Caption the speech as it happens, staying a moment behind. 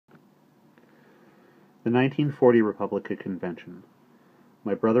The 1940 Republican Convention.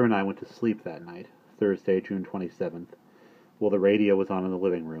 My brother and I went to sleep that night, Thursday, June 27th, while the radio was on in the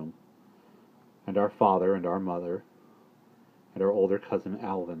living room, and our father and our mother and our older cousin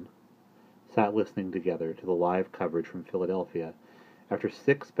Alvin sat listening together to the live coverage from Philadelphia. After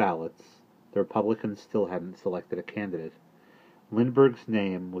 6 ballots, the Republicans still hadn't selected a candidate. Lindbergh's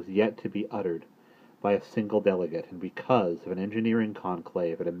name was yet to be uttered by a single delegate, and because of an engineering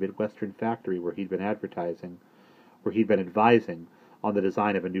conclave at a Midwestern factory where he'd been advising on the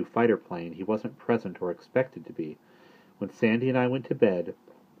design of a new fighter plane, he wasn't present or expected to be. When Sandy and I went to bed,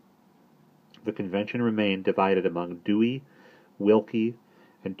 the convention remained divided among Dewey, Wilkie,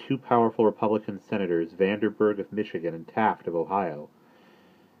 and 2 powerful Republican senators, Vanderburgh of Michigan and Taft of Ohio.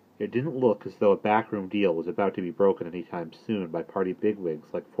 It didn't look as though a backroom deal was about to be broken any time soon by party bigwigs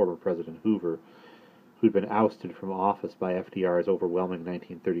like former President Hoover, who'd been ousted from office by FDR's overwhelming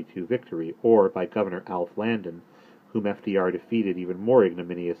 1932 victory, or by Governor Alf Landon, whom FDR defeated even more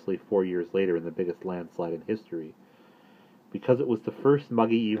ignominiously 4 years later in the biggest landslide in history. Because it was the first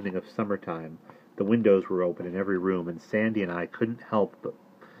muggy evening of summertime, the windows were open in every room, and Sandy and I couldn't help but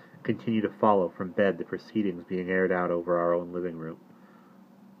continue to follow from bed the proceedings being aired over our own living room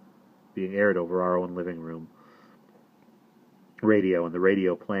radio, and the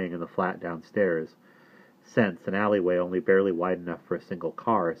radio playing in the flat downstairs. Since an alleyway only barely wide enough for a single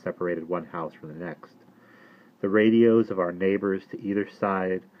car separated one house from the next. The radios of our neighbors to either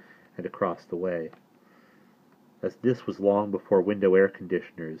side and across the way. As this was long before window air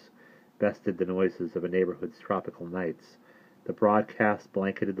conditioners bested the noises of a neighborhood's tropical nights, the broadcast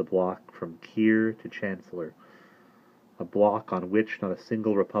blanketed the block from Keir to Chancellor, a block on which not a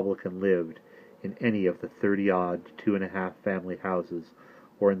single Republican lived in any of the 30-odd 2.5 family houses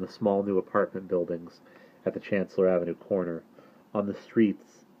or in the small new apartment buildings at the Chancellor Avenue corner. On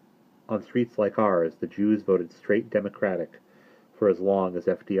streets like ours, the Jews voted straight Democratic for as long as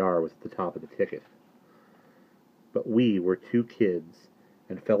FDR was at the top of the ticket. But we were 2 kids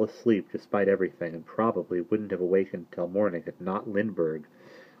and fell asleep despite everything, and probably wouldn't have awakened till morning had not Lindbergh,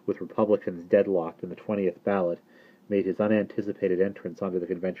 with Republicans deadlocked in the 20th ballot, made his unanticipated entrance onto the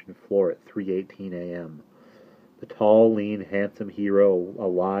convention floor at 3:18 a.m. The tall, lean, handsome hero, a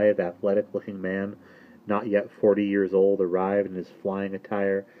lithe, athletic-looking man, not yet 40 years old, arrived in his flying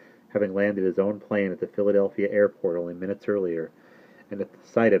attire, having landed his own plane at the Philadelphia airport only minutes earlier, and at the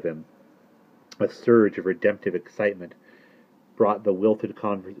sight of him, a surge of redemptive excitement brought the wilted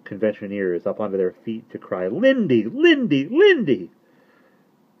conventioneers up onto their feet to cry, "Lindy! Lindy! Lindy!"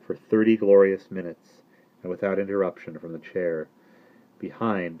 for 30 glorious minutes, and without interruption from the chair.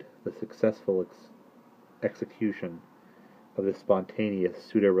 Behind the successful execution of this spontaneous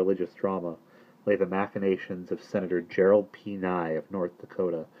pseudo-religious drama lay the machinations of Senator Gerald P. Nye of North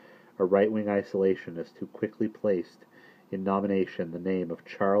Dakota, a right-wing isolationist who quickly placed in nomination the name of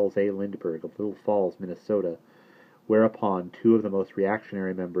Charles A. Lindbergh of Little Falls, Minnesota, whereupon 2 of the most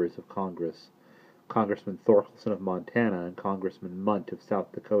reactionary members of Congress, Congressman Thorkelson of Montana and Congressman Munt of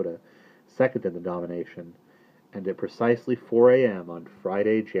South Dakota, seconded the nomination, and at precisely 4 a.m. on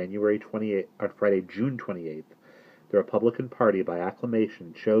Friday, June 28th, the Republican Party, by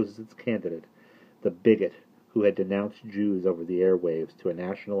acclamation, chose as its candidate the bigot who had denounced Jews over the airwaves to a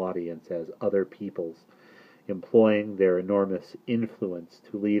national audience as other peoples, employing their enormous influence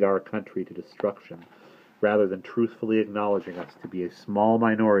to lead our country to destruction, rather than truthfully acknowledging us to be a small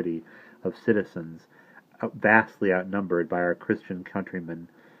minority of citizens, vastly outnumbered by our Christian countrymen,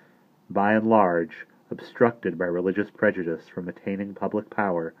 by and large obstructed by religious prejudice from attaining public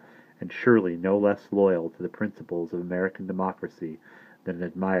power, and surely no less loyal to the principles of American democracy than an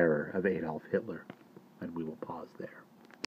admirer of Adolf Hitler. And we will pause there.